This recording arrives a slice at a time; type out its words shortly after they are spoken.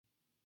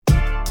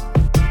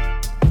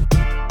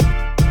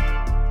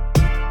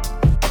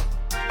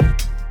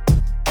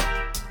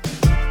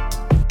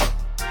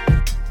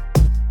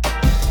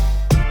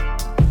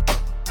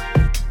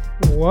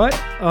What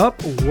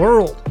up,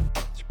 world?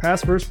 It's your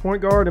past first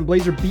point guard and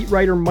Blazer beat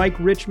writer Mike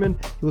Richmond.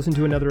 You listen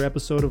to another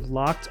episode of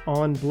Locked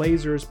On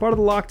Blazers, part of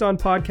the Locked On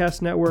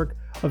Podcast Network,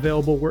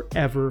 available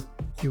wherever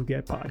you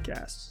get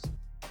podcasts.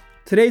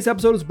 Today's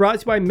episode is brought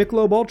to you by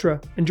Michelob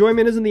Ultra.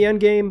 Enjoyment isn't the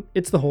end game,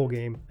 it's the whole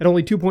game. At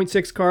only 2.6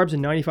 carbs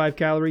and 95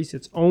 calories,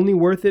 it's only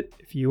worth it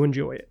if you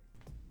enjoy it.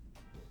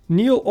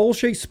 Neil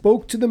Olshey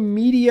spoke to the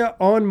media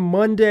on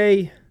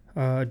Monday,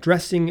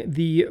 addressing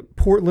the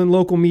Portland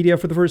local media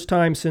for the first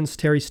time since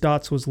Terry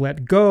Stotts was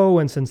let go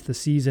and since the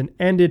season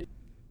ended.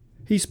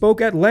 He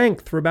spoke at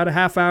length for about a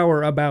half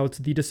hour about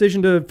the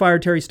decision to fire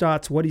Terry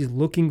Stotts, what he's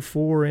looking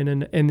for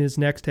in his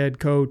next head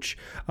coach,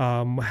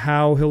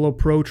 how he'll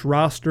approach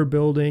roster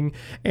building,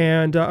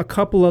 and a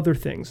couple other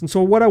things. And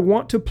so what I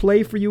want to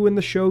play for you in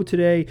the show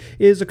today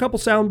is a couple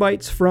sound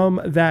bites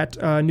from that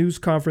news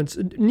conference.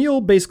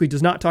 Neil basically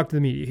does not talk to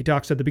the media. He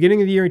talks at the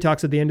beginning of the year. He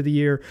talks at the end of the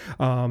year.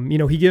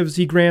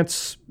 He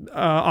grants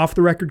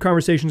off-the-record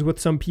conversations with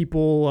some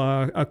people,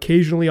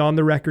 occasionally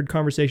on-the-record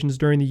conversations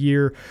during the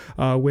year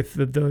with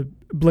the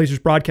Blazers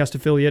broadcast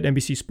affiliate,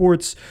 NBC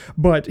Sports,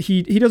 but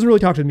he doesn't really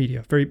talk to the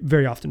media very,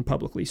 very often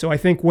publicly. So I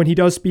think when he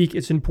does speak,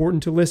 it's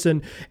important to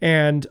listen,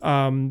 and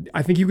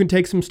I think you can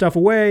take some stuff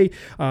away.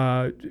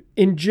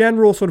 In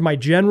general, sort of my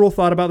general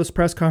thought about this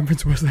press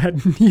conference was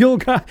that Neil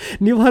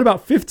had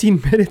about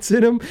 15 minutes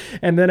in him,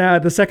 and then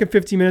the second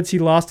 15 minutes, he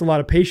lost a lot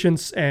of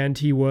patience, and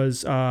he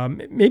was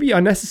maybe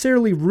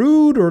unnecessarily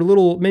rude, or a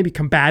little, maybe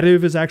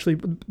combative is actually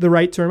the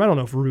right term. I don't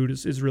know if rude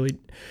is really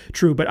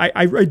true, but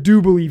I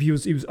do believe he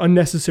was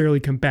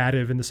unnecessarily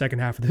combative in the second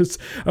half of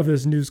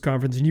this news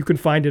conference, and you can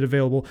find it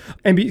available.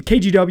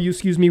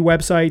 KGW,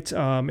 website.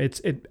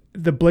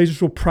 The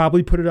Blazers will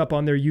probably put it up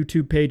on their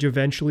YouTube page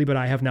eventually, but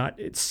I have not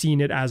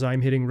seen it as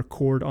I'm hitting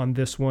record on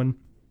this one.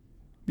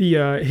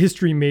 The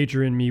history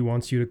major in me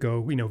wants you to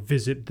go,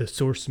 visit the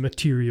source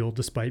material,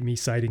 despite me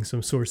citing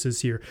some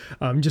sources here,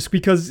 just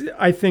because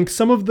I think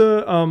some of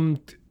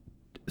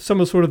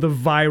sort of the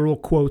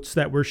viral quotes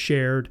that were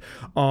shared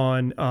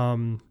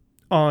on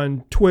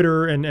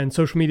Twitter and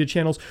social media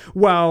channels,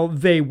 while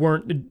they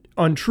weren't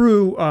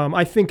untrue,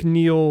 I think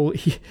Neil,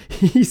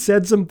 he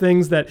said some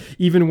things that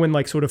even when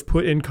sort of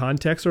put in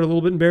context are a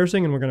little bit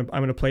embarrassing, and I'm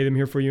gonna play them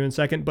here for you in a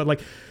second.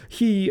 But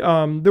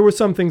there were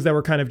some things that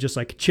were kind of just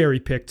cherry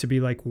picked to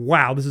be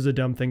wow, this is a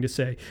dumb thing to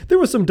say. There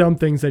were some dumb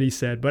things that he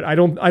said, but I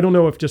don't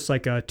know if just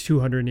a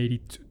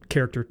 280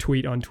 character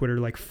tweet on Twitter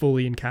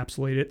fully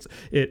encapsulated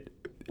it.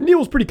 Neil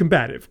was pretty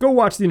combative. Go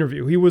watch the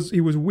interview. He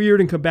was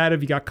weird and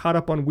combative. He got caught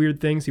up on weird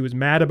things. He was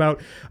mad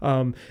about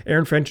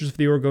Aaron Fentress of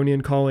the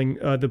Oregonian saying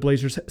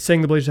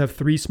the Blazers have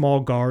three small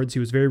guards. He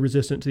was very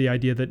resistant to the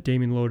idea that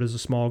Damian Lillard is a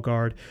small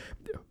guard.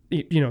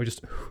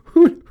 Just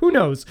who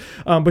knows?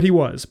 But he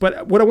was.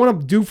 But what I want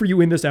to do for you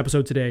in this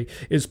episode today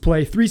is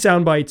play three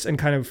sound bites, and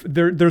kind of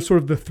they're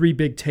sort of the three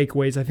big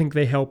takeaways. I think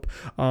they help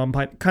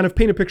kind of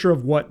paint a picture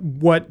of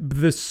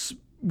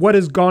what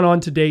has gone on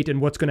to date and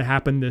what's going to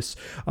happen this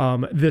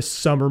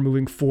summer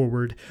moving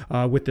forward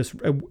with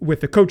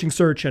the coaching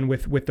search and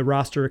with the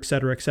roster, et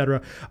cetera, et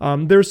cetera.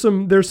 There's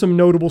some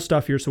notable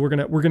stuff here, so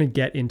we're gonna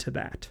get into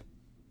that.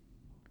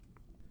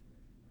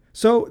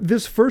 So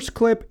this first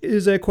clip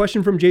is a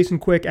question from Jason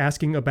Quick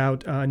asking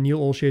about Neil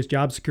Olshey's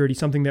job security,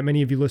 something that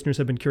many of you listeners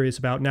have been curious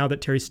about. Now that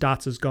Terry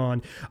Stotts is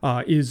gone,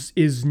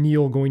 is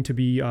Neil going to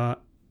be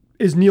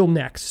is Neil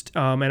next?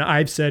 And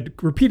I've said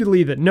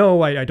repeatedly that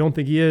no, I don't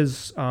think he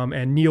is.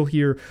 And Neil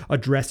here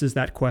addresses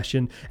that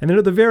question. And then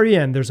at the very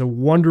end, there's a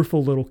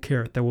wonderful little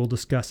carrot that we'll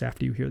discuss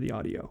after you hear the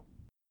audio.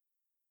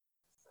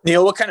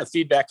 Neil, what kind of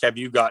feedback have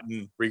you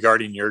gotten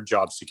regarding your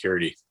job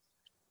security?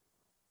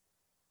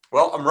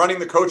 Well, I'm running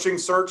the coaching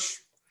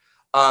search.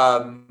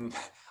 I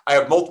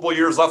have multiple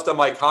years left on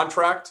my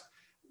contract.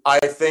 I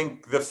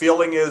think the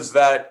feeling is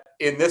that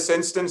in this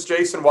instance,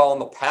 Jason, while in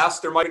the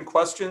past there might have been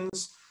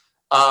questions,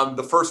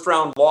 the first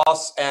round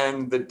loss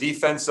and the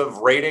defensive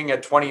rating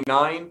at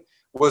 29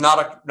 was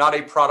not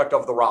a product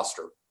of the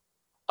roster.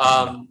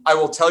 I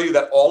will tell you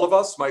that all of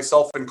us,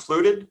 myself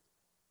included,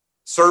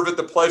 serve at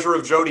the pleasure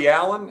of Jody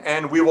Allen,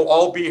 and we will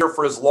all be here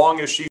for as long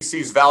as she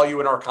sees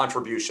value in our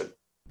contribution.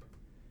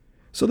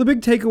 So the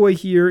big takeaway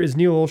here is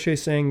Neil Olshey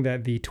saying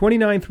that the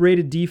 29th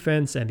rated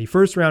defense and the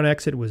first round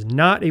exit was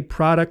not a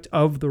product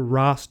of the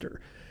roster.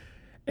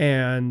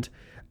 And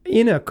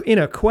in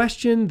a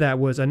question that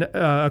was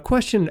a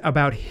question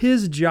about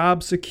his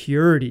job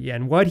security,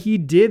 and what he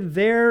did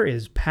there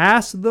is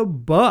pass the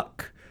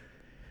buck.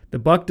 The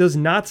buck does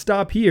not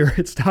stop here.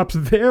 It stops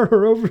there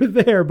or over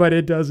there, but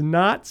it does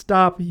not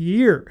stop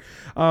here.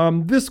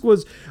 This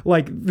was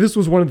one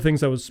of the things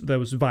that was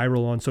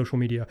viral on social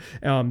media.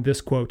 This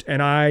quote,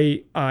 and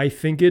I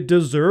think it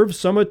deserves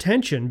some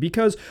attention,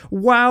 because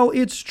while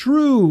it's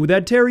true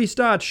that Terry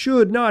Stotts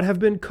should not have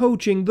been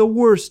coaching the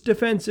worst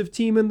defensive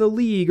team in the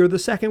league, or the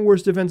second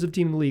worst defensive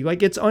team in the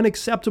league, it's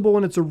unacceptable,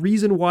 and it's a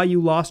reason why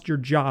you lost your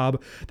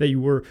job, that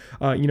you were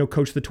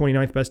coached the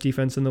 29th best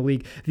defense in the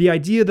league. The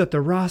idea that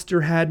the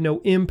roster had no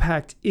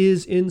impact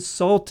is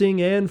insulting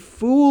and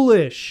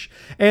foolish.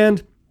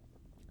 And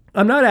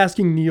I'm not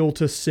asking Neil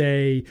to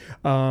say,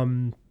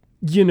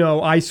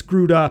 I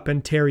screwed up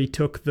and Terry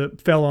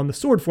fell on the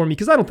sword for me,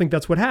 because I don't think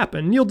that's what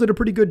happened. Neil did a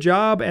pretty good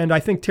job, and I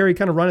think Terry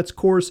kind of run its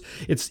course.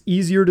 It's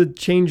easier to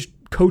change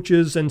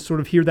coaches and sort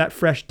of hear that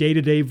fresh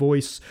day-to-day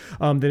voice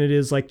than it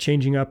is like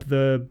changing up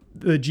the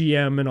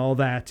GM and all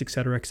that, et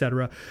cetera, et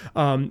cetera.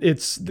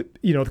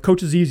 The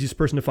coach is the easiest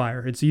person to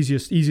fire. It's the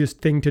easiest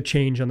thing to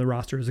change on the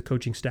roster as a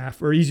coaching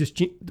staff, or easiest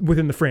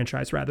within the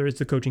franchise rather, is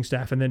the coaching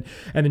staff. And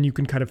then you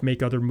can kind of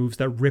make other moves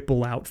that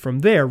ripple out from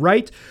there.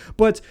 Right.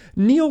 But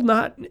Neil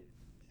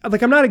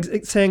I'm not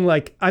saying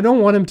like, I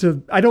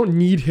don't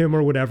need him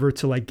or whatever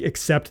to like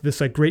accept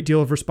this like great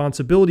deal of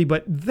responsibility,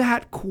 but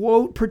that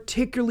quote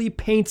particularly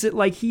paints it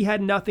like he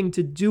had nothing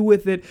to do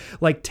with it.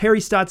 Like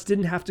Terry Stotts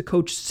didn't have to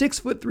coach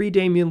 6'3"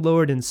 Damian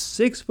Lillard and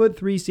 6'3"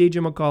 CJ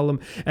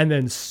McCollum, and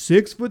then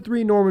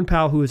 6'3" Norman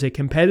Powell, who is a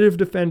competitive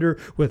defender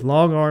with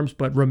long arms,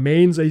 but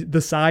remains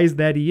the size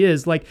that he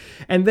is. Like,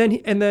 and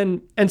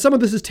some of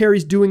this is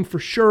Terry's doing for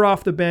sure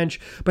off the bench,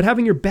 but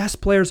having your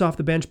best players off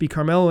the bench be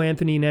Carmelo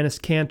Anthony and Enes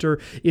Kanter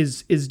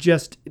is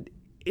just,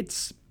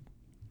 it's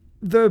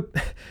the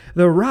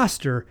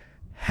roster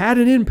had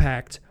an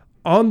impact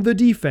on the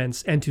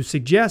defense, and to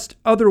suggest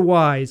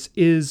otherwise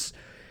is,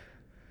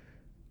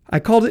 I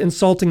called it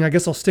insulting. I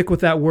guess I'll stick with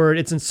that word.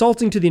 It's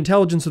insulting to the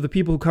intelligence of the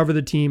people who cover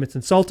the team. It's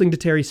insulting to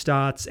Terry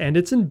Stotts, and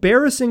it's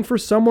embarrassing for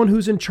someone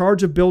who's in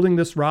charge of building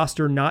this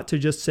roster not to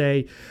just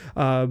say,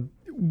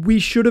 we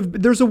should have.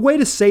 There's a way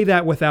to say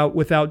that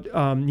without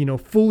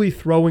fully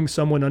throwing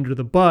someone under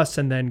the bus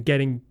and then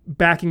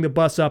backing the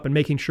bus up and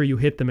making sure you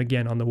hit them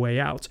again on the way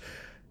out.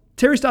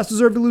 Terry Stotts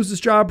deserved to lose his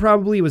job,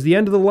 probably. It was the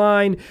end of the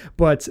line,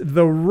 but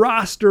the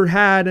roster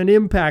had an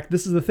impact.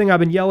 This is the thing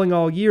I've been yelling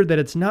all year, that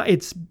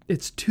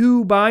it's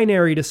too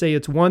binary to say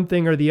it's one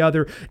thing or the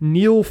other.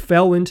 Neil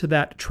fell into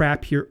that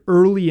trap here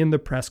early in the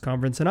press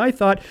conference, and I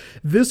thought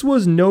this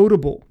was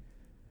notable.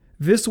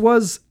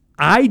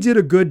 I did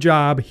a good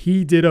job.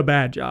 He did a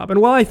bad job. And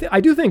while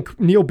I do think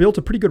Neil built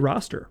a pretty good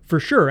roster for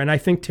sure, and I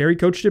think Terry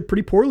coached it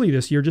pretty poorly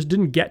this year, just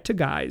didn't get to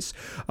guys.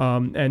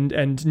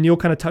 And Neil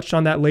kind of touched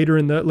on that later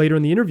in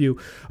the interview.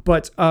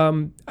 But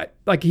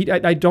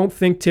I don't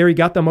think Terry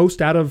got the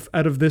most out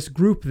of this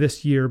group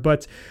this year.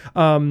 But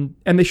and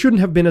they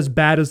shouldn't have been as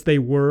bad as they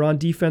were on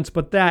defense.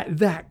 But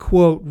that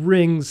quote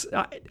rings.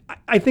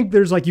 I think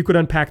there's you could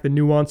unpack the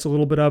nuance a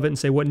little bit of it and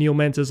say what Neil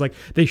meant is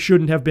they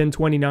shouldn't have been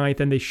 29th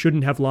and they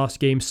shouldn't have lost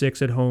Game 6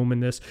 at home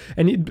in this.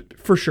 And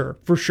for sure,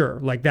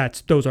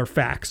 those are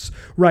facts,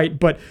 right?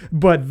 But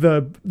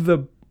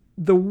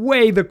the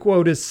way the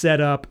quote is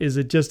set up is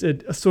just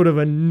a sort of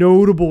a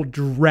notable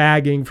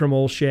dragging from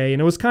Olshey.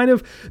 And it was kind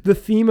of the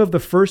theme of the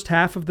first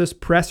half of this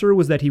presser,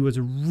 was that he was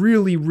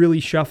really, really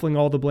shuffling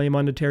all the blame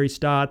onto Terry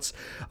Stotts.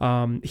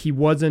 He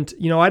wasn't,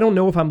 I don't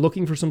know if I'm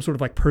looking for some sort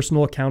of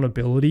personal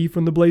accountability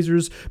from the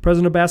Blazers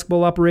president of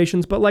basketball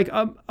operations, but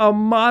a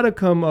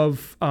modicum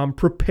of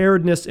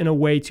preparedness in a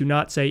way to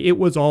not say it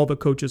was all the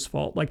coach's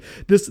fault.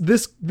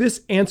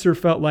 This answer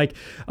felt like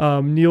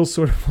Neil's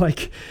sort of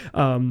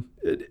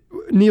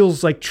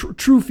Neil's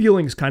true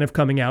feelings kind of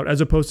coming out,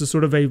 as opposed to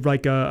sort of a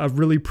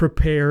really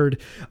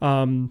prepared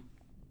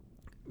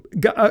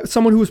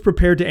someone who was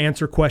prepared to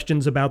answer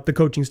questions about the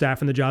coaching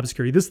staff and the job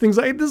security. This is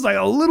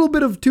a little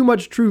bit of too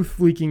much truth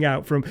squeaking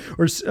out from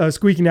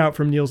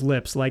Neil's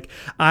lips.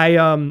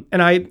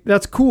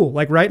 That's cool.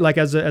 Right.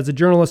 As a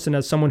journalist and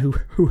as someone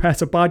who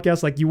has a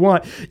podcast, you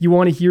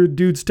want to hear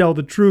dudes tell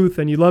the truth,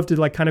 and you love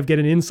to kind of get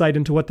an insight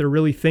into what they're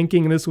really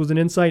thinking. And this was an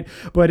insight,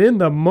 but in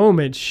the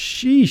moment,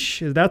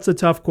 sheesh, that's a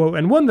tough quote,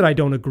 and one that I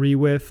don't agree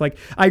with. I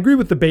agree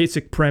with the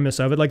basic premise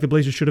of it. The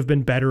Blazers should have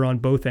been better on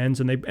both ends,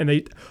 and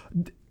they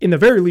in the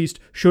very least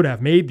should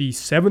have made the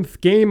 7th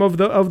game of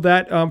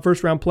that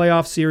first round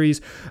playoff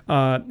series.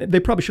 They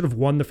probably should have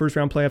won the first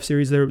round playoff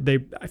series.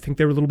 I think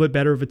they were a little bit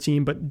better of a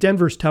team, but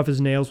Denver's tough as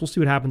nails. We'll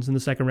see what happens in the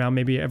second round.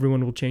 Maybe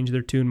everyone will change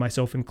their tune,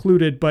 myself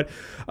included. But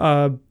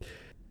the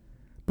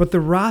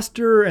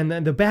roster and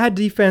the bad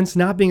defense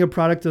not being a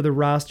product of the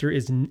roster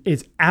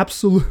is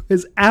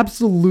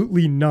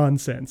absolutely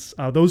nonsense.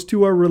 Those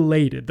two are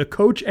related. The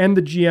coach and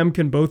the GM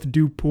can both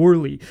do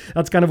poorly.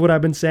 That's kind of what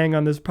I've been saying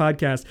on this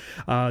podcast.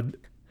 I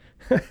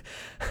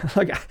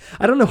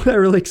don't know what I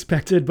really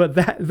expected, but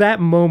that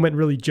moment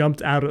really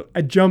jumped out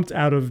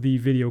of the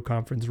video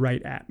conference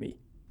right at me.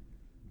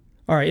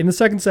 All right, in the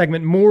second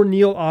segment, more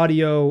Neil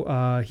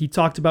audio. He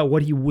talked about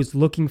what he was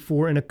looking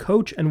for in a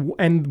coach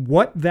and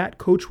what that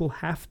coach will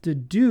have to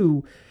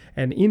do.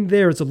 And in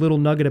there is a little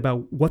nugget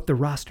about what the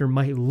roster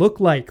might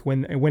look like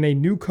when a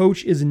new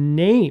coach is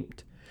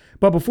named.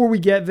 But before we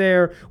get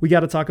there, we got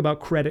to talk about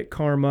Credit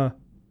Karma.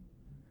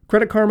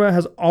 Credit Karma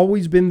has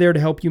always been there to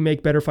help you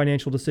make better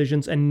financial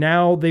decisions, and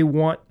now they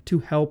want to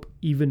help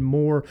even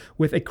more.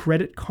 With a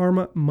Credit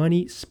Karma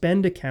money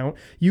spend account,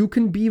 you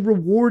can be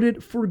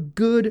rewarded for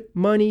good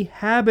money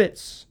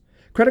habits.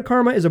 Credit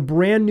Karma is a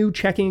brand new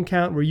checking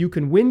account where you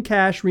can win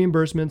cash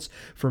reimbursements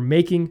for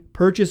making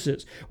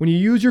purchases. When you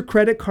use your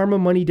Credit Karma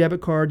money debit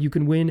card, you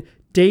can win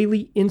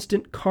daily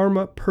instant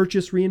Karma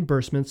purchase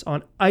reimbursements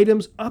on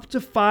items up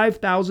to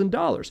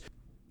 $5,000.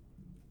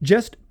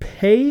 Just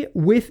pay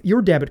with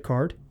your debit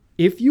card.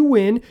 If you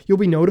win, you'll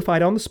be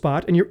notified on the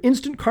spot, and your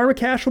Instant Karma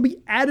cash will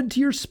be added to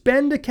your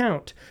spend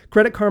account.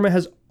 Credit Karma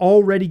has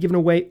already given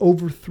away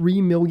over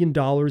 $3 million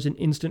in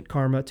Instant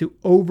Karma to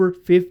over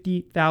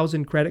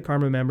 50,000 Credit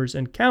Karma members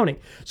and counting.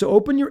 So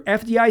open your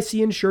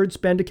FDIC-insured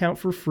spend account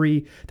for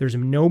free. There's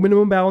no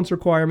minimum balance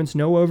requirements,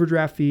 no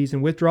overdraft fees,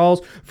 and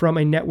withdrawals from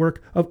a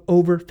network of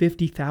over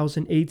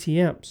 50,000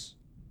 ATMs.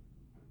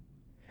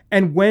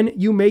 And when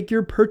you make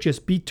your purchase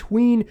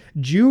between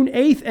June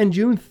 8th and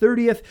June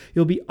 30th,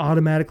 you'll be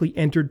automatically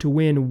entered to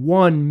win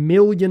 $1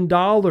 million.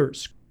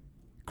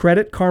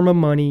 Credit Karma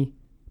Money,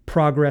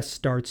 progress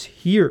starts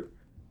here.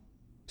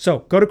 So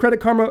go to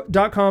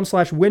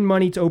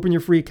creditkarma.com/winmoney to open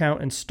your free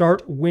account and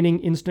start winning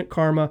Instant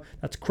Karma.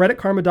 That's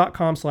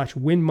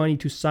creditkarma.com/winmoney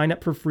to sign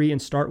up for free and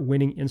start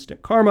winning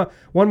Instant Karma.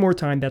 One more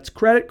time, that's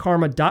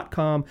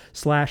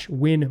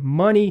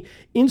creditkarma.com/winmoney.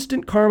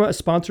 Instant Karma is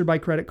sponsored by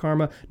Credit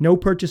Karma. No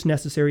purchase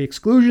necessary.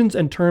 Exclusions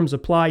and terms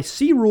apply.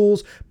 See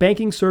rules.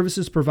 Banking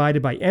services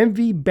provided by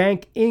MV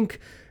Bank Inc.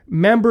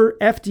 Member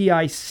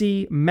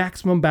FDIC.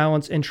 Maximum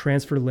balance and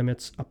transfer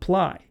limits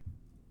apply.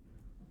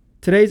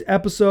 Today's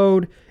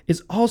episode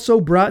is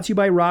also brought to you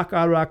by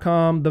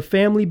RockAuto.com, the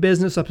family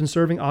business that's been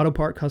serving auto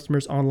part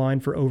customers online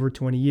for over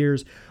 20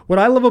 years. What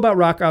I love about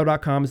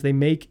RockAuto.com is they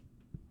make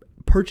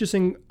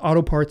purchasing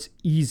auto parts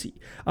easy.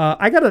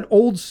 I got an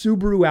old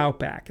Subaru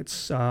Outback.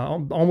 It's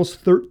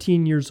almost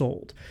 13 years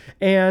old.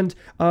 And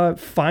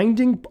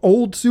finding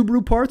old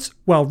Subaru parts,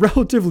 well,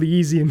 relatively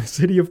easy in the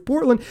city of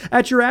Portland.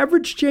 At your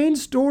average chain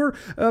store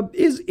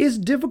is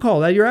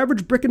difficult. At your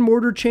average brick and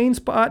mortar chain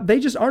spot, they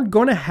just aren't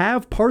going to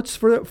have parts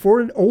for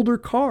an older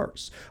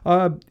cars.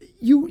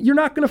 You're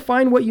not going to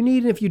find what you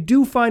need. And if you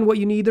do find what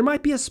you need, there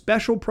might be a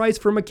special price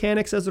for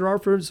mechanics as there are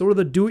for sort of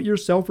the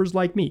do-it-yourselfers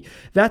like me.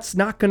 That's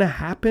not going to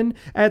happen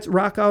at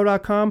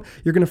RockAuto.com.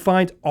 You're going to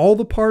find all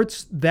the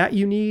parts that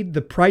you need,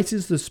 the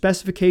prices, the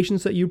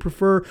specifications that you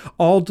prefer,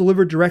 all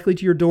delivered directly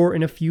to your door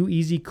in a few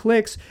easy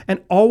clicks,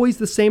 and always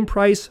the same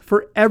price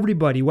for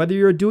everybody, whether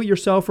you're a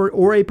do-it-yourselfer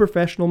or a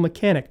professional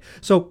mechanic.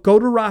 So go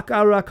to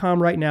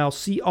RockAuto.com right now,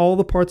 see all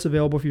the parts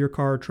available for your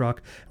car or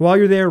truck. While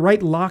you're there,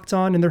 write Locked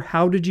On in their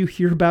How Did You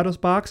Hear About Us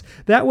box.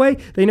 That way,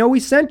 they know we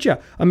sent you.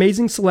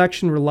 Amazing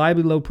selection,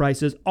 reliably low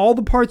prices, all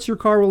the parts your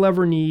car will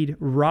ever need.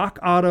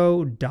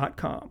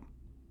 RockAuto.com.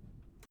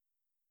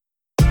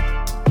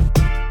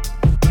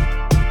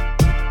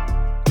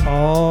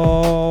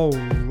 All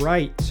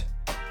right.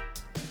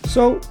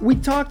 So we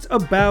talked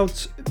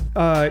about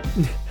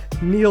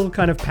Neil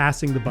kind of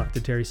passing the buck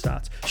to Terry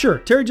Stotts. Sure,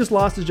 Terry just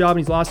lost his job, and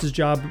he's lost his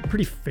job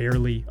pretty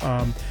fairly.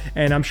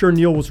 And I'm sure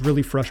Neil was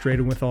really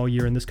frustrated with all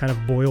year, and this kind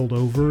of boiled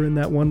over in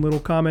that one little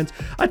comment.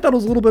 I thought it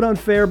was a little bit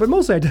unfair, but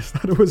mostly I just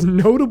thought it was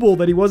notable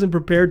that he wasn't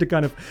prepared to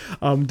kind of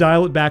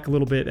dial it back a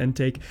little bit and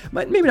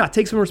maybe not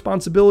take some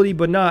responsibility,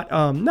 but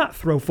not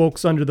throw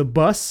folks under the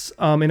bus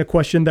in a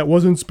question that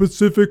wasn't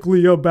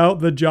specifically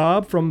about the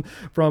job from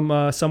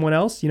someone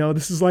else. You know,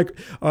 this is like,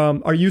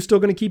 are you still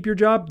going to keep your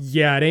job?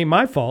 Yeah, it ain't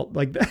my fault.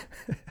 Like that.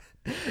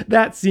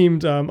 That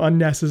seemed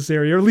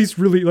unnecessary, or at least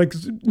really like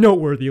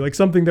noteworthy, like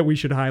something that we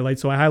should highlight.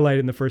 So I highlighted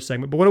in the first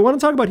segment. But what I want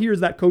to talk about here is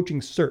that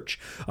coaching search.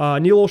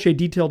 Neil Olshey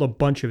detailed a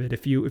bunch of it.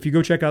 If you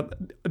go check out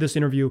this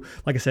interview,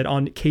 like I said,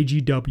 on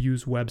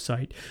KGW's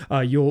website,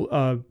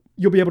 you'll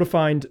be able to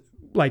find,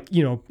 like,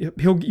 you know,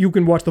 you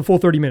can watch the full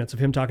 30 minutes of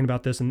him talking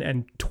about this,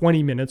 and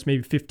 20 minutes,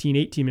 maybe 15,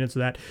 18 minutes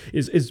of that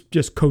is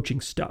just coaching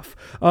stuff.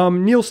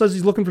 Neil says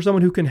he's looking for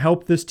someone who can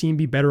help this team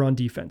be better on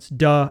defense.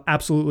 Duh,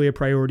 absolutely a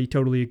priority,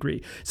 totally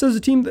agree. Says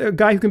a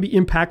guy who can be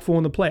impactful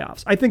in the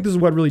playoffs. I think this is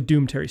what really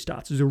doomed Terry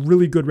Stotts. He's a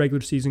really good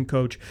regular season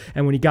coach,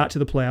 and when he got to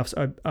the playoffs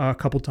a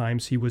couple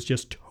times, he was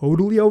just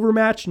totally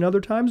overmatched, and other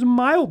times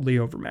mildly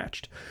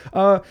overmatched.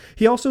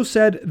 He also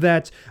said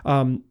that,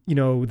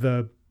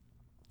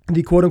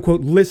 the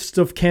quote-unquote list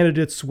of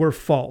candidates were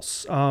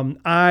false. From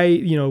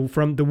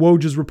the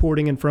Woj's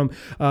reporting and from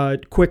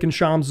Quick and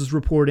Shams'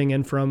 reporting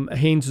and from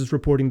Haynes'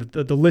 reporting,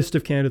 that the list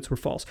of candidates were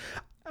false.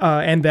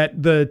 And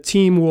that the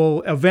team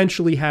will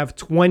eventually have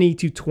 20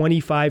 to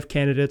 25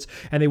 candidates,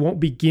 and they won't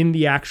begin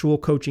the actual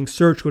coaching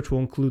search, which will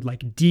include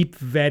like deep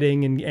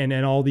vetting and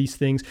all these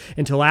things,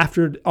 until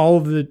after all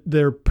of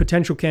their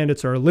potential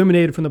candidates are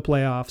eliminated from the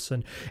playoffs,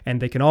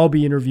 and they can all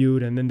be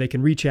interviewed, and then they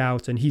can reach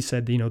out. And he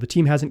said, the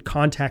team hasn't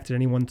contacted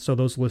anyone, so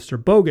those lists are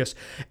bogus.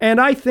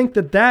 And I think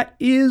that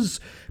is,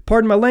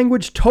 pardon my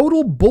language,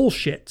 total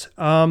bullshit.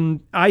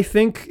 I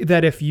think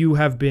that if you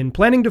have been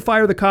planning to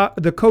fire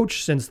the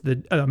coach since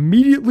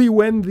immediately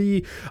when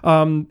the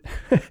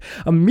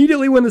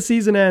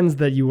season ends,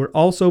 that you were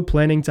also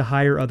planning to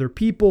hire other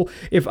people.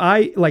 If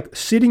I, like,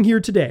 sitting here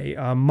today,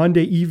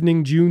 Monday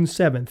evening, June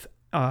 7th,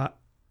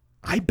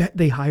 I bet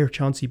they hire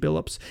Chauncey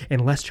Billups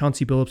unless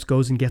Chauncey Billups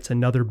goes and gets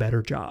another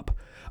better job.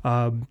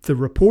 The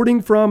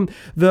reporting from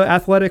the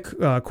Athletic,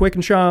 Quick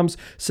and Shams,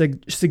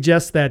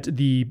 suggests that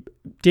the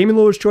Damian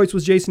Lillard's choice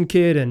was Jason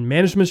Kidd and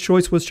management's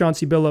choice was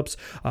Chauncey Billups.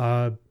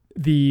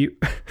 the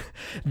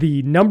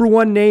number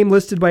one name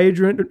listed by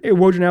Adrian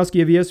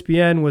Wojnarowski of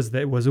ESPN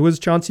was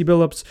Chauncey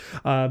Billups.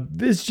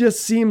 This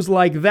just seems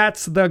like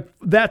that's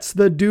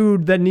the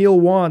dude that Neil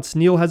wants.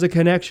 Neil has a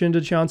connection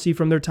to Chauncey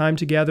from their time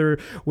together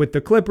with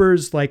the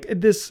Clippers. Like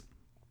this,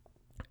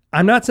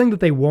 I'm not saying that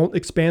they won't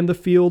expand the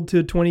field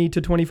to 20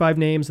 to 25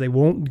 names. They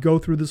won't go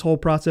through this whole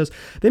process.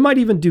 They might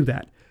even do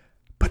that,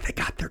 but they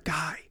got their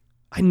guy.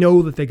 I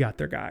know that they got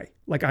their guy.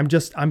 Like I'm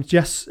just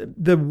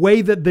the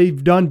way that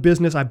they've done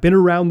business. I've been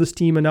around this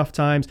team enough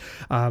times.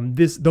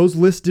 Those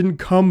lists didn't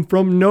come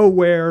from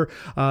nowhere.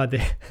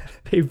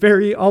 They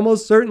very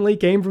almost certainly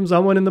came from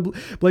someone in the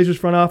Blazers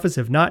front office,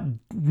 if not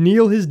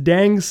Neil his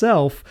dang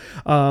self.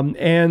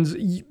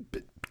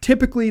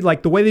 Typically,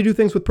 like the way they do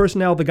things with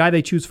personnel, the guy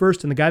they choose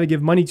first and the guy they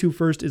give money to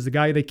first is the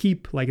guy they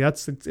keep. Like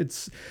it's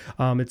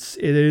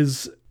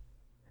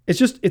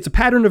a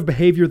pattern of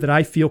behavior that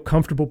I feel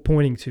comfortable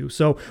pointing to.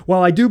 So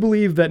while I do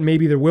believe that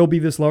maybe there will be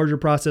this larger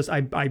process,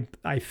 I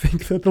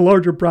think that the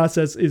larger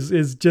process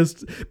is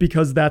just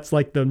because that's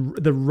like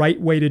the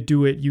right way to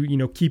do it.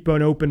 You keep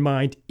an open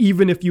mind,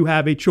 even if you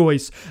have a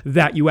choice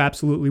that you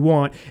absolutely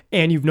want,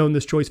 and you've known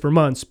this choice for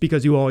months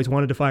because you always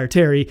wanted to fire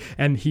Terry,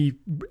 and he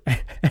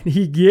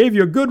gave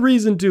you a good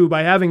reason to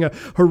by having a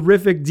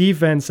horrific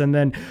defense and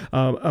then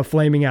a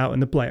flaming out in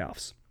the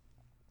playoffs.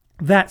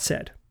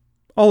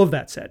 All of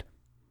that said,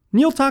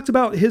 Neil talked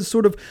about his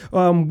sort of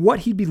what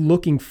he'd be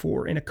looking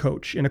for in a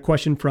coach in a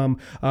question from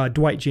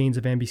Dwight Jaynes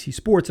of NBC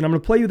Sports. And I'm going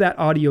to play you that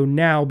audio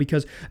now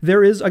because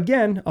there is,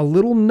 again, a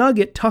little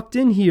nugget tucked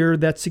in here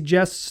that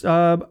suggests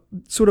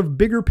sort of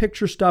bigger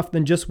picture stuff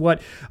than just what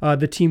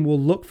the team will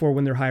look for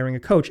when they're hiring a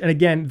coach. And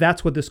again,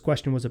 that's what this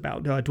question was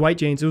about. Dwight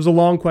Jaynes, it was a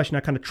long question. I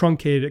kind of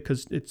truncated it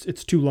because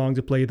it's too long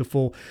to play the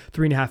full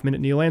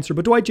 3.5-minute Neil answer.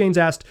 But Dwight Jaynes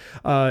asked,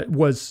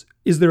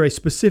 is there a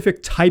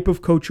specific type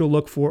of coach you'll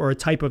look for, or a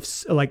type of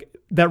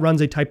that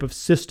runs a type of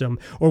system,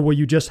 or will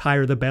you just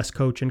hire the best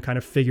coach and kind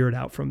of figure it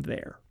out from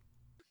there?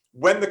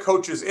 When the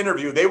coaches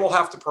interview, they will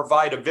have to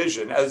provide a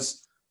vision.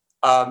 As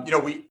I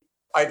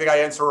think I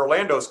answer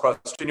Orlando's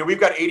question. We've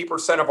got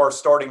 80% of our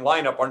starting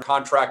lineup on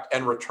contract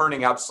and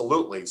returning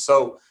absolutely.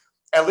 So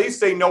at least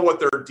they know what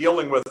they're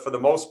dealing with for the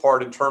most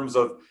part in terms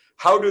of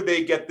how do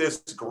they get this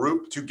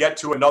group to get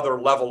to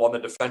another level on the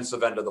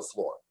defensive end of the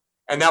floor.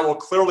 And that will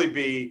clearly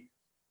be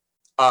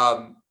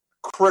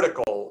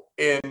critical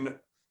in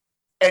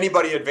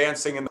anybody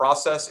advancing in the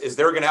process. Is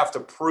they're going to have to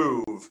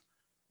prove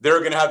they're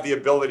going to have the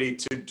ability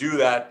to do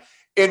that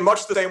in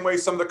much the same way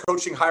some of the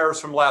coaching hires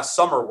from last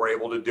summer were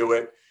able to do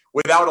it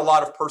without a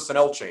lot of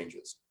personnel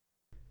changes.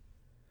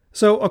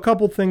 So a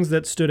couple things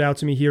that stood out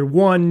to me here.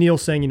 One, Neil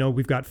saying,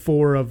 we've got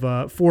four of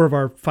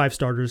our 5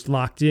 starters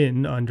locked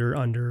in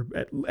under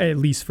at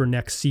least for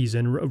next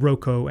season.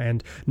 Rocco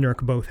and Nurk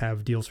both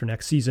have deals for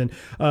next season.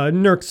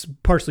 Nurk's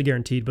partially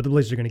guaranteed, but the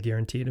Blazers are going to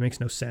guarantee it. It makes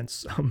no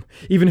sense.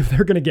 Even if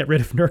they're going to get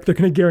rid of Nurk, they're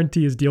going to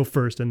guarantee his deal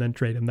first and then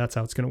trade him. That's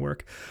how it's going to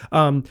work.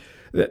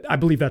 I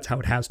believe that's how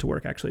it has to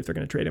work, actually, if they're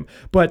going to trade him.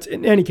 But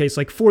in any case,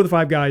 like 4 of the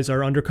 5 guys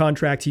are under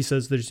contract. He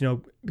says there's,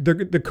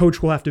 the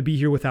coach will have to be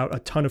here without a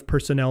ton of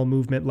personnel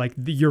movement. Like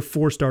your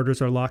 4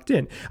 starters are locked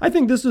in. I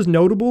think this is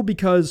notable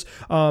because,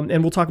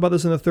 and we'll talk about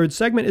this in the third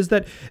segment, is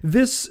that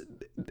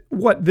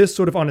what this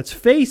sort of on its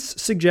face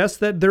suggests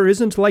that there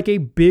isn't like a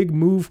big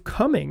move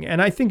coming.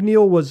 And I think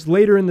Neil was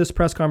later in this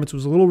press conference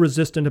was a little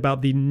resistant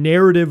about the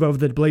narrative of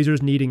the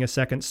Blazers needing a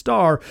second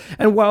star.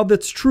 And while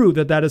that's true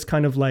that is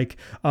kind of like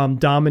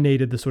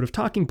dominated the sort of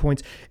talking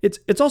points,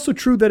 it's also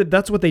true that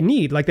that's what they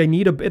need. Like they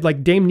need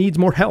like Dame needs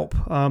more help.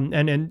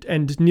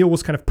 And Neil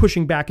was kind of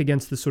pushing back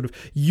against this sort of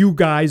you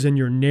guys and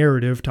your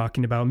narrative,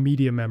 talking about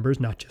media members,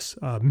 not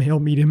just male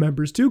media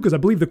members too, because I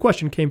believe the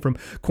question came from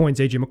Coin's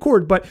AJ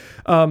McCord, but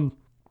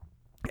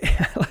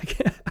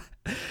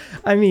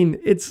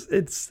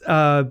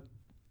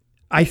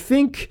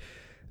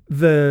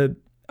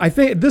I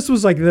think this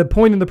was like the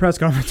point in the press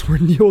conference where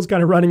Neil was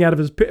kind of running out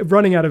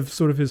of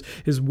sort of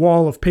his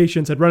wall of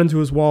patience, had run into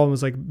his wall and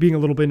was like being a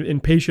little bit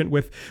impatient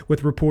with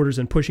reporters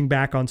and pushing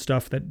back on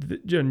stuff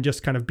and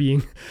just kind of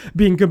being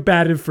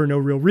combative for no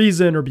real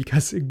reason or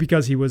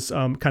because he was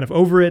kind of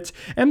over it.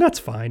 And that's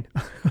fine.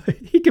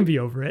 He can be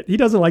over it. He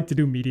doesn't like to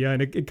do media,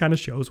 and it kind of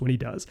shows when he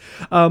does.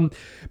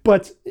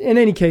 But in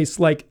any case,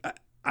 like,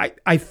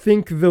 I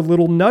think the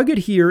little nugget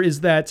here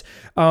is that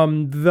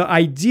the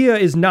idea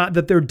is not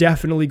that they're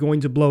definitely going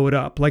to blow it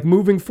up. Like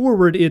moving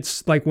forward,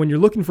 it's like when you're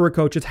looking for a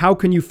coach, it's how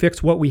can you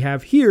fix what we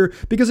have here?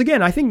 Because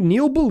again, I think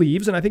Neil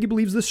believes, and I think he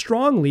believes this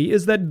strongly,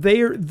 is that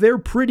they're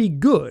pretty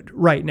good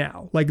right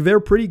now. Like they're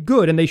pretty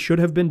good and they should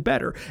have been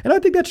better. And I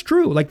think that's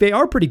true. Like they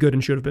are pretty good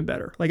and should have been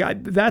better. Like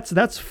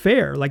that's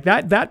fair. Like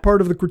that part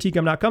of the critique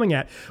I'm not coming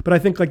at. But I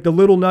think like the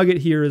little nugget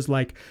here is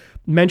like,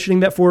 mentioning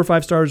that 4 or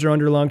 5 stars are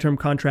under long-term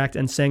contract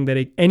and saying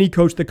that any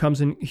coach that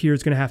comes in here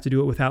is going to have to do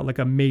it without like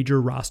a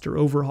major roster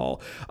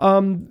overhaul.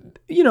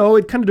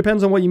 It kind of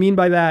depends on what you mean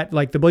by that.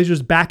 Like the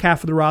Blazers' back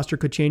half of the roster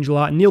could change a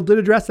lot. And Neil did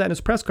address that in his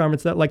press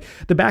conference that like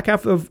the back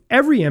half of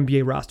every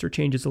NBA roster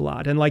changes a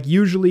lot. And like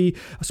usually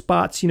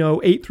spots,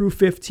 8 through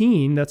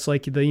 15, that's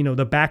like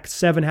the back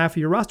 7 half of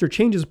your roster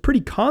changes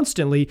pretty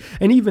constantly.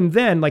 And even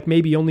then, like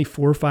maybe only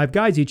 4 or 5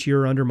 guys each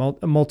year are under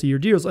multi-year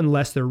deals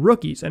unless they're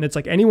rookies. And it's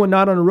like anyone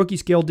not on a rookie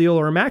scale deal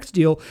or a max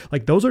deal,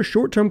 like those are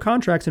short-term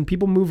contracts and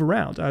people move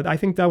around. I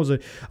think that was a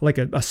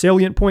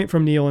salient point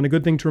from Neil, and a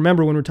good thing to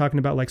remember when we're talking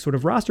about like sort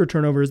of roster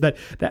turnover is that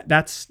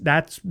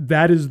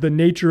is the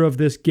nature of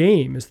this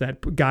game, is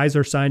that guys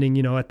are signing,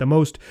 at the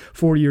most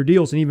 4-year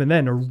deals, and even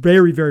then are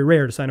very, very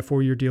rare to sign a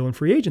 4-year deal in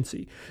free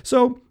agency.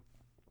 So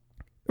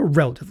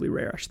relatively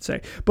rare, I should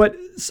say. But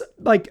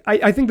like,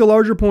 I think the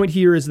larger point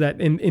here is that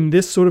in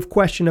this sort of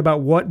question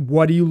about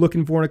what are you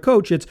looking for in a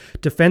coach, it's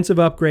defensive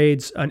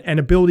upgrades, an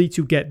ability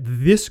to get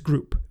this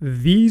group,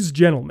 these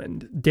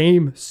gentlemen,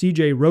 Dame,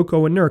 CJ,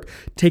 Rocco, and Nurk,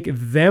 take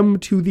them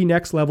to the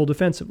next level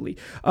defensively.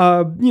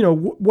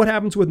 What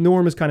happens with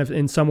Norm is kind of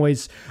in some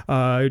ways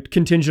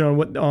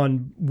contingent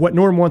on what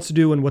Norm wants to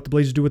do and what the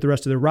Blazers do with the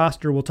rest of their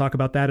roster. We'll talk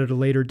about that at a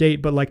later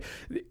date. But like,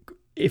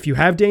 if you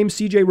have Dame,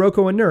 CJ,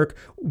 Rocco, and Nurk,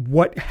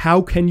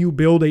 how can you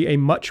build a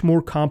much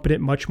more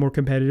competent, much more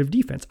competitive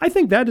defense? I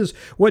think that is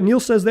what Neil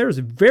says there is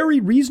a very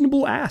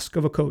reasonable ask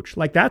of a coach.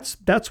 Like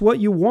that's what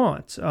you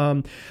want.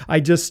 I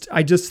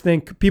just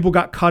think people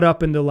got caught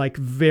up in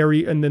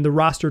and then the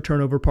roster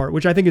turnover part,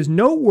 which I think is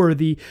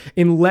noteworthy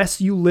unless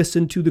you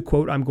listen to the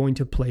quote I'm going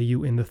to play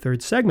you in the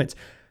third segment.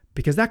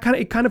 Because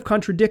it kind of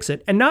contradicts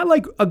it, and not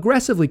like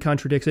aggressively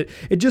contradicts it.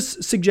 It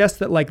just suggests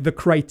that like the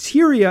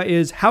criteria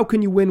is how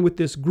can you win with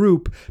this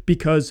group,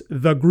 because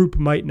the group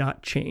might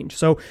not change.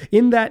 So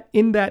in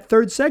that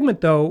third segment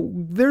though,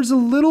 there's a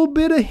little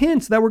bit of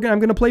hints that I'm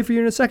going to play for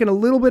you in a second. A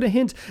little bit of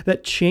hint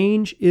that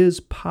change is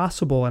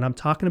possible, and I'm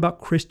talking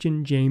about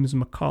Christian James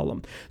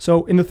McCollum.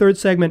 So in the third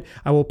segment,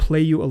 I will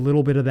play you a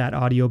little bit of that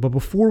audio. But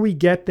before we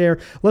get there,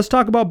 let's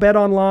talk about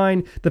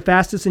BetOnline, the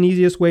fastest and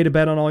easiest way to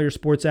bet on all your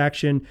sports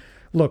action.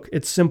 Look,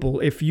 it's simple.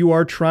 If you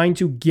are trying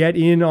to get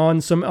in on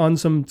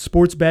some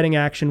sports betting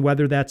action,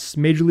 whether that's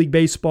Major League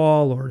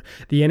Baseball or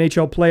the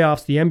NHL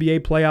playoffs, the NBA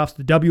playoffs,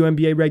 the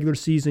WNBA regular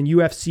season,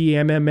 UFC,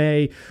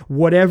 MMA,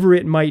 whatever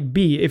it might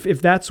be,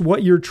 if that's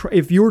what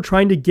if you're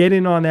trying to get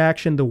in on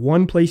action, the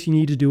one place you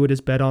need to do it is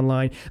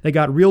BetOnline. They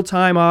got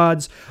real-time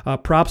odds,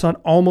 props on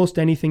almost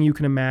anything you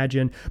can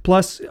imagine.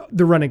 Plus,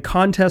 they're running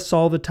contests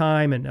all the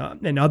time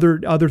and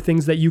other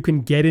things that you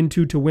can get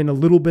into to win a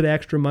little bit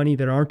extra money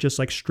that aren't just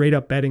like straight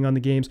up betting on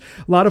the games.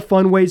 A lot of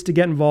fun ways to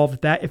get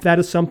involved. If that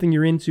is something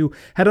you're into,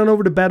 head on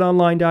over to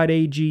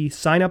betonline.ag,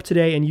 sign up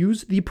today, and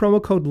use the promo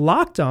code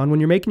LOCKEDON when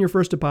you're making your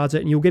first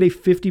deposit, and you'll get a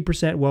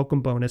 50% welcome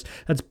bonus.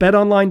 That's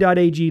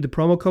betonline.ag. The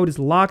promo code is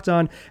LOCKEDON,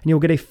 and you'll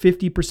get a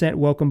 50%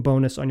 welcome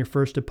bonus on your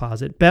first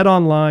deposit.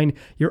 BetOnline,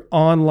 your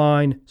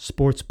online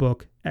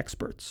sportsbook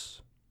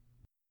experts.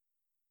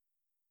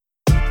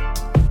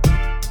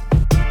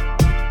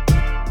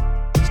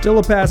 Still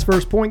a pass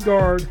first point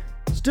guard.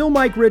 Still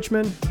Mike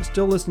Richman,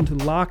 still listening to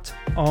Locked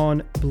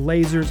On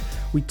Blazers.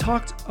 We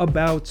talked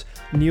about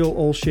Neil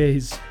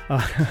Olshey's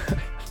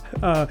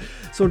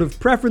sort of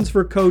preference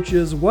for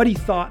coaches, what he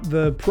thought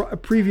the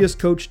previous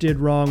coach did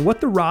wrong,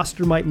 what the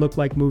roster might look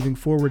like moving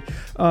forward.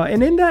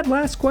 And in that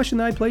last question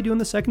that I played you in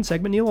the second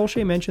segment, Neil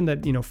Olshey mentioned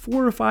that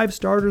 4 or 5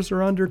 starters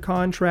are under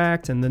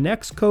contract, and the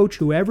next coach,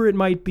 whoever it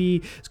might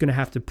be, is going to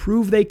have to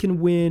prove they can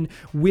win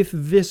with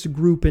this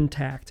group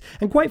intact.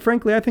 And quite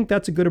frankly, I think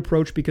that's a good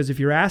approach, because if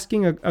you're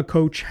asking a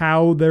coach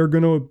how they're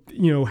going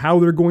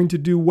to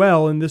do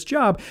well in this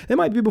job, it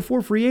might be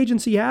before free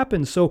agency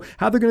happens. So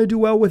how they're going to do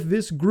well with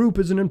this group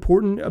is an important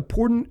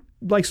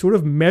like sort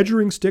of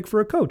measuring stick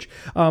for a coach.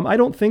 I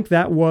don't think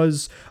that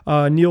was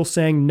Neil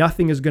saying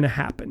nothing is going to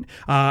happen.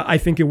 I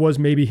think it was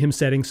maybe him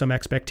setting some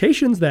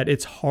expectations that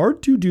it's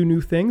hard to do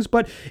new things.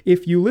 But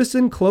if you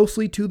listen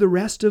closely to the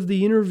rest of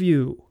the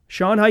interview,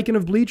 Sean Highkin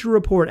of Bleacher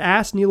Report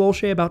asked Neil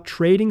Olshey about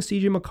trading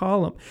CJ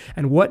McCollum,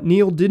 and what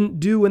Neil didn't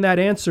do in that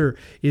answer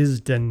is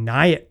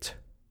deny it.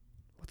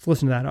 Let's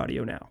listen to that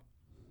audio now.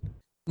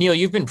 Neil,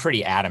 you've been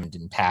pretty adamant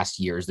in past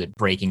years that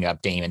breaking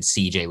up Dame and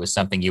CJ was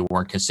something you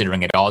weren't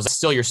considering at all. Is that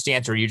still your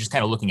stance, or are you just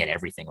kind of looking at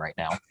everything right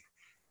now?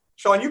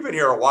 Sean, you've been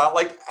here a while.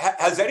 Like,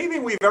 has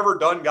anything we've ever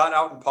done gotten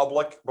out in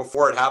public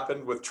before it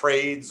happened with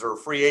trades or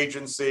free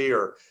agency?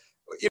 Or,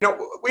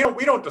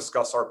 we don't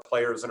discuss our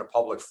players in a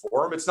public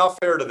forum. It's not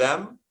fair to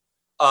them.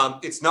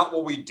 It's not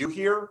what we do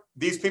here.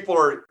 These people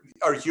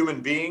are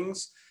human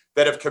beings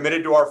that have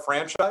committed to our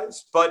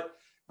franchise. But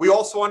we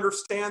also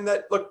understand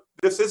that, look,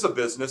 this is a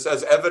business,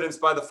 as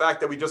evidenced by the fact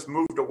that we just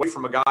moved away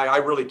from a guy I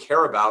really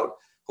care about,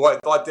 who I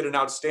thought did an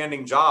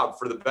outstanding job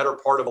for the better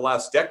part of the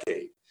last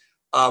decade.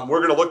 We're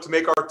going to look to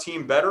make our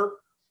team better.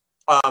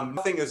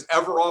 Nothing is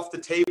ever off the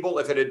table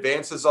if it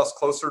advances us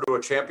closer to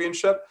a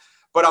championship.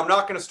 But I'm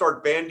not going to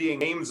start bandying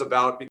names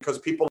about, because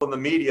people in the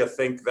media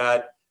think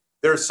that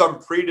there's some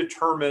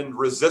predetermined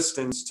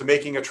resistance to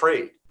making a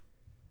trade.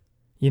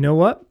 You know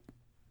what?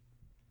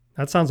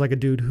 That sounds like a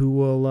dude who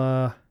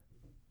will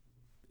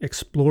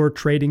explore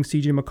trading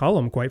CJ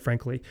McCollum, quite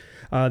frankly.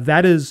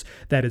 That is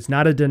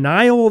not a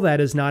denial. That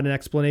is not an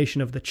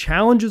explanation of the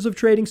challenges of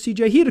trading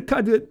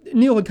CJ.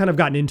 Neil had kind of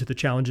gotten into the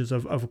challenges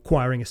of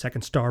acquiring a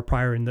second star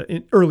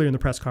earlier in the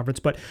press conference,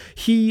 but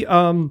he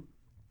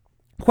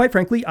quite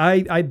frankly,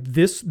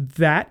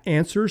 that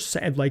answer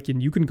said, like,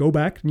 and you can go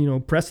back,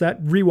 press that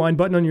rewind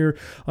button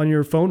on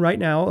your phone right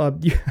now.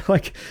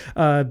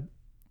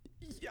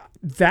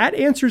 That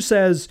answer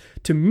says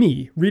to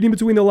me, reading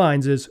between the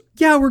lines, is,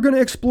 yeah, we're going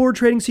to explore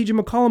trading CJ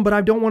McCollum, but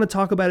I don't want to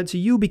talk about it to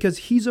you because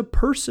he's a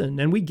person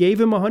and we gave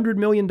him $100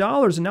 million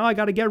and now I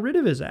got to get rid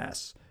of his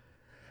ass.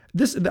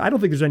 I don't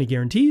think there's any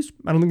guarantees.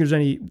 I don't think there's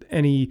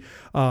any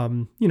I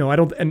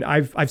don't, and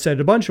I've said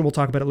it a bunch and we'll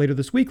talk about it later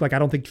this week. Like, I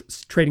don't think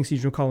trading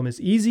CJ McCollum is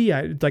easy.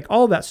 Like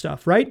all that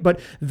stuff, right? But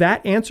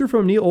that answer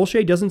from Neil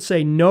Olshey doesn't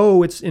say,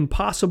 no, it's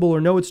impossible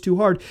or no, it's too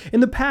hard. In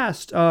the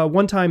past,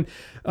 one time,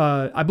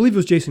 I believe it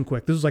was Jason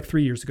Quick. This was like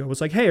 3 years ago. It was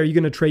like, hey, are you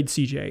going to trade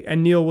CJ?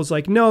 And Neil was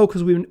like, no,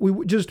 because we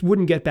just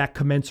wouldn't get back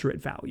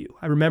commensurate value.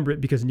 I remember it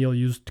because Neil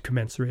used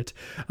commensurate.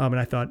 And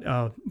I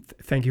thought,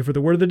 thank you for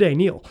the word of the day,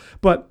 Neil.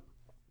 But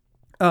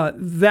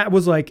that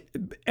was like,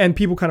 and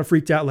people kind of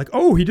freaked out, like,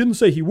 oh, he didn't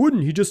say he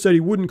wouldn't. He just said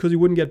he wouldn't because he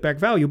wouldn't get back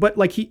value. But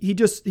like he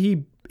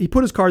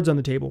put his cards on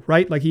the table,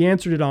 right? Like, he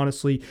answered it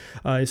honestly.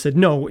 He said,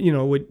 no,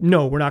 no,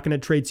 we're not going to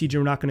trade CJ.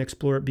 We're not going to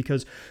explore it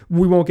because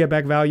we won't get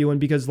back value. And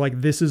because like,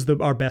 this is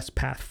our best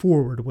path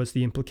forward was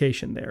the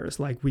implication there. It's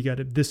like, we got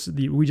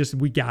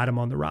him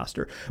on the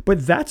roster.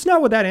 But that's not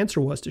what that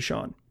answer was to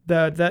Sean.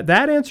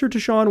 That answer to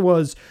Sean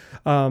was,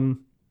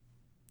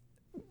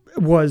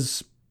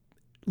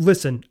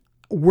 listen,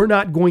 we're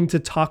not going to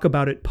talk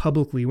about it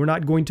publicly. We're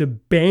not going to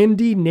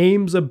bandy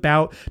names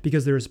about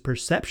because there is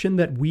perception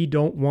that we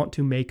don't want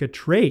to make a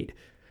trade.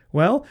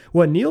 Well,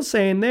 what Neil's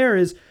saying there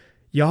is,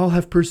 y'all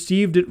have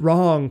perceived it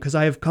wrong because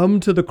I have come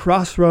to the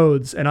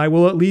crossroads and I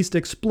will at least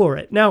explore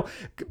it. Now,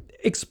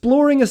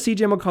 exploring a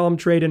CJ McCollum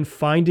trade and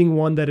finding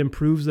one that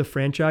improves the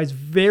franchise,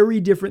 very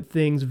different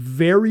things,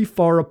 very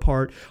far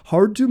apart,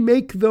 hard to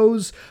make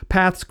those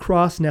paths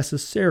cross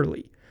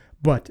necessarily.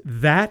 But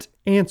that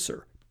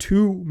answer,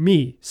 to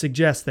me,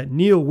 suggests that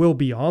Neil will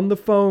be on the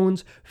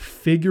phones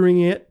figuring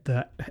it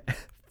the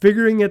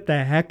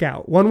heck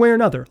out one way or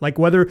another. Like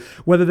whether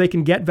they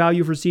can get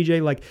value for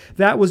CJ, like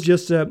that was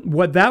just a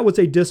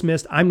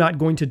dismissed, I'm not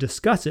going to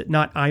discuss it,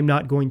 not I'm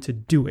not going to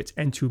do it.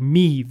 And to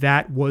me,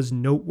 that was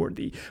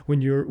noteworthy. When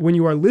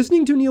you are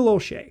listening to Neil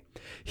Olshey,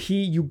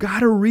 you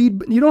gotta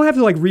read, you don't have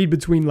to like read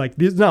between, like,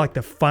 this is not like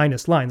the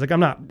finest lines.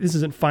 Like this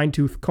isn't fine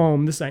tooth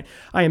comb.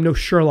 I am no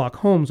Sherlock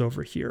Holmes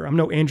over here. I'm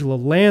no Angela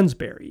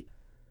Lansbury.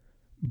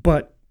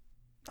 But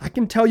I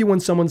can tell you when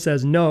someone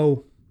says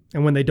no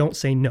and when they don't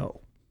say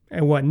no.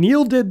 And what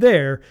Neil did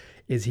there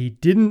is he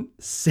didn't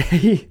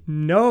say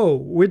no,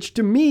 which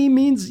to me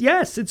means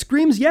yes. It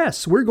screams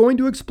yes. We're going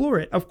to explore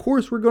it. Of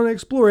course, we're going to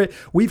explore it.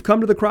 We've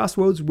come to the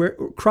crossroads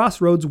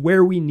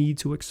where we need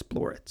to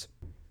explore it.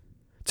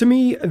 To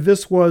me,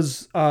 this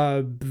was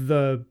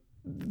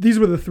these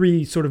were the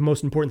three sort of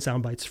most important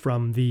sound bites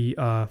from the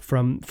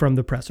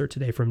presser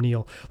today from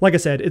Neil. Like I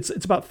said, it's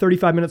about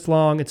 35 minutes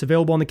long. It's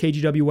available on the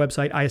KGW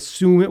website. I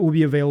assume it will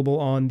be available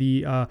on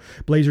the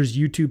Blazers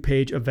YouTube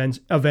page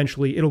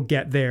eventually. It'll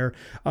get there.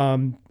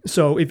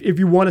 So if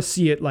you want to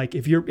see it, like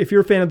if you're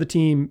a fan of the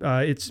team,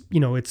 it's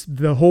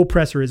the whole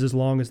presser is as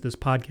long as this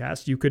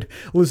podcast. You could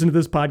listen to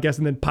this podcast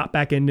and then pop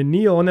back into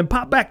Neil and then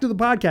pop back to the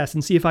podcast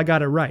and see if I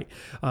got it right.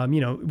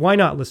 Why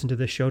not listen to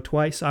this show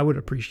twice? I would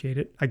appreciate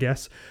it, I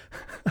guess.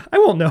 I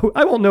won't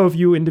know if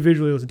you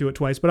individually listen to it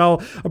twice, but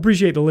I'll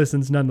appreciate the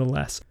listens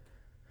nonetheless.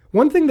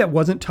 One thing that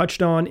wasn't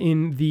touched on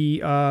in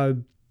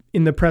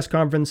the press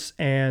conference,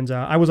 and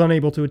I was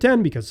unable to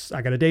attend because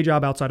I got a day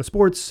job outside of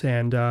sports,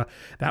 and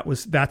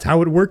that's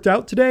how it worked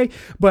out today.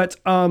 But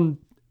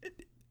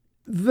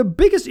the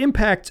biggest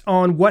impact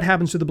on what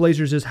happens to the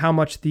Blazers is how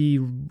much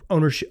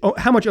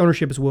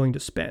ownership is willing to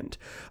spend.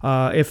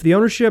 If the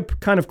ownership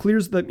kind of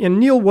clears and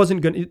Neil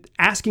wasn't going to,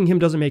 asking him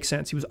doesn't make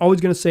sense. He was always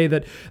going to say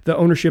that the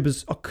ownership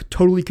is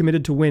totally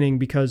committed to winning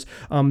because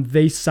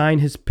they sign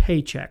his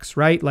paychecks,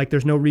 right? Like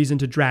there's no reason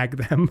to drag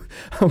them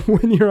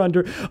when you're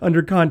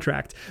under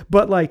contract.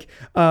 But like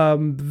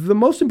the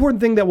most important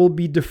thing that will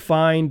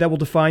define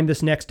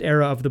this next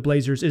era of the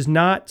Blazers is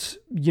not,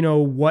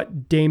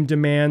 what Dame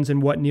demands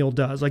and what Neil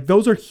does. Like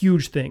those are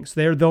huge things.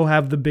 They'll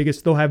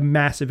have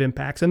massive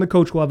impacts, and the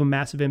coach will have a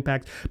massive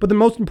impact. But the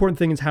most important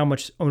thing is how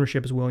much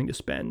ownership is willing to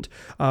spend.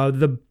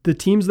 The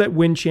teams that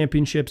win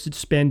championships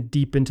spend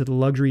deep into the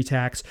luxury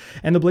tax,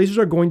 and the Blazers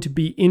are going to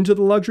be into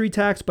the luxury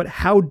tax, but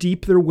how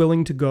deep they're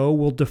willing to go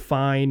will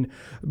define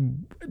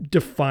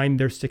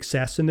their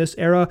success in this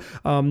era.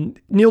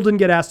 Neil didn't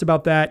get asked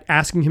about that.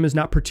 Asking him is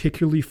not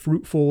particularly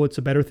fruitful. It's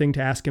a better thing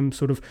to ask him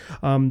sort of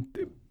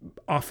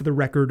off the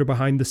record or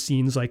behind the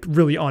scenes, like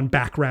really on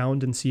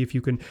background, and see if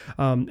you can,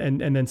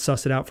 and then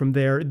suss it out from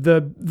there.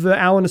 The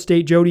Allen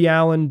estate, Jody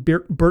Allen,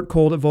 Bert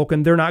Kolde at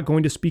Vulcan, they're not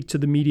going to speak to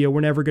the media.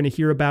 We're never going to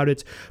hear about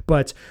it.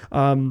 But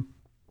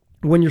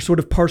when you're sort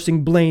of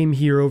parsing blame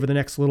here over the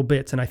next little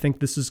bit, and I think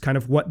this is kind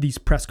of what these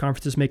press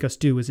conferences make us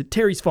do. Is it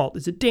Terry's fault?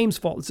 Is it Dame's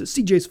fault? Is it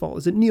CJ's fault?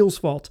 Is it Neil's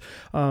fault?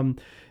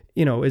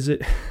 Is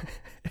it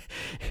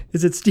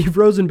is it Steve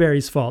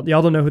Rosenberry's fault?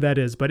 Y'all don't know who that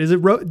is, but is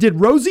it did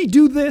Rosie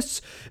do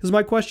this? Is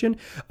my question.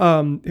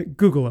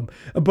 Google him.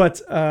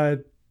 But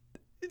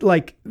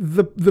like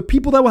the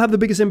people that will have the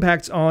biggest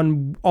impacts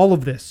on all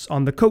of this,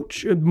 on the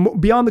coach,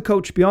 beyond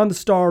the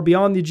star,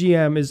 beyond the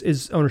GM,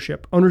 is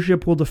ownership.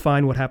 Ownership will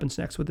define what happens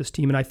next with this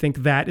team, and I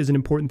think that is an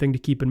important thing to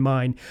keep in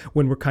mind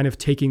when we're kind of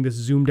taking this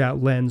zoomed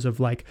out lens of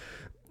like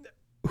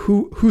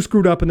who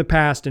screwed up in the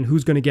past and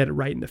who's going to get it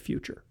right in the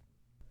future.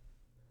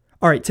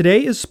 All right,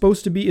 today is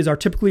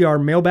typically our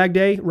mailbag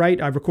day, right?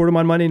 I record them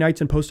on Monday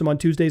nights and post them on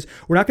Tuesdays.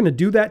 We're not going to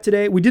do that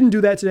today. We didn't do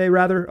that today,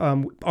 rather.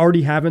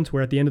 Already haven't.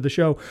 We're at the end of the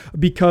show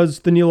because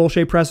the Neil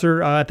Olshey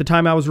presser, at the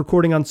time I was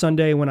recording on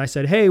Sunday when I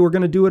said, hey, we're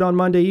going to do it on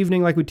Monday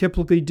evening like we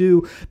typically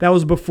do. That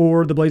was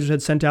before the Blazers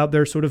had sent out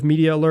their sort of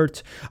media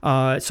alert.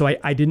 So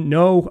I didn't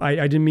know. I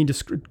didn't mean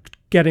to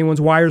get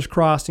anyone's wires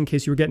crossed in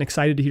case you were getting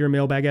excited to hear a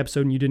mailbag episode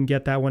and you didn't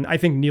get that one. I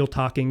think Neil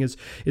talking is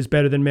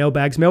better than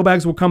mailbags.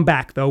 Mailbags will come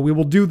back, though. We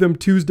will do them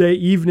Tuesday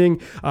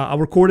evening. I'll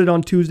record it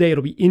on Tuesday.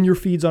 It'll be in your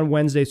feeds on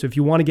Wednesday. So if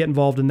you want to get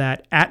involved in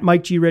that, at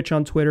Mike G. Rich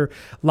on Twitter,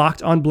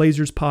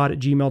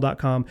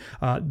 lockedonblazerspod@gmail.com.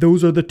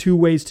 Those are the two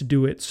ways to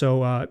do it.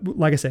 So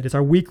like I said, it's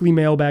our weekly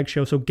mailbag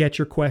show. So get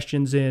your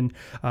questions in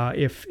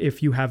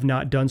if you have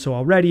not done so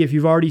already. If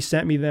you've already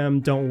sent me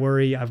them, don't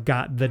worry. I've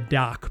got the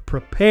doc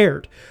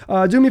prepared.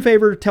 Do me a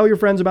favor, tell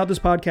your friends about this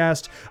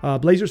podcast.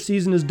 Blazers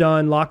season is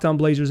done. Locked On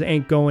Blazers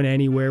ain't going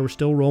anywhere. We're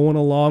still rolling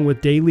along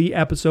with daily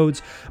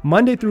episodes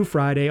Monday through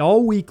Friday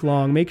all week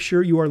long. Make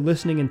sure you are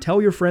listening and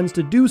tell your friends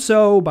to do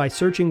so by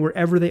searching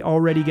wherever they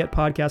already get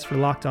podcasts for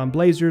Locked On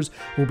Blazers.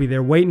 We'll be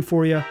there waiting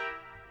for you.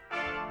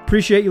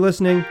 Appreciate you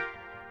listening.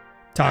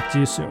 Talk to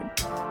you soon.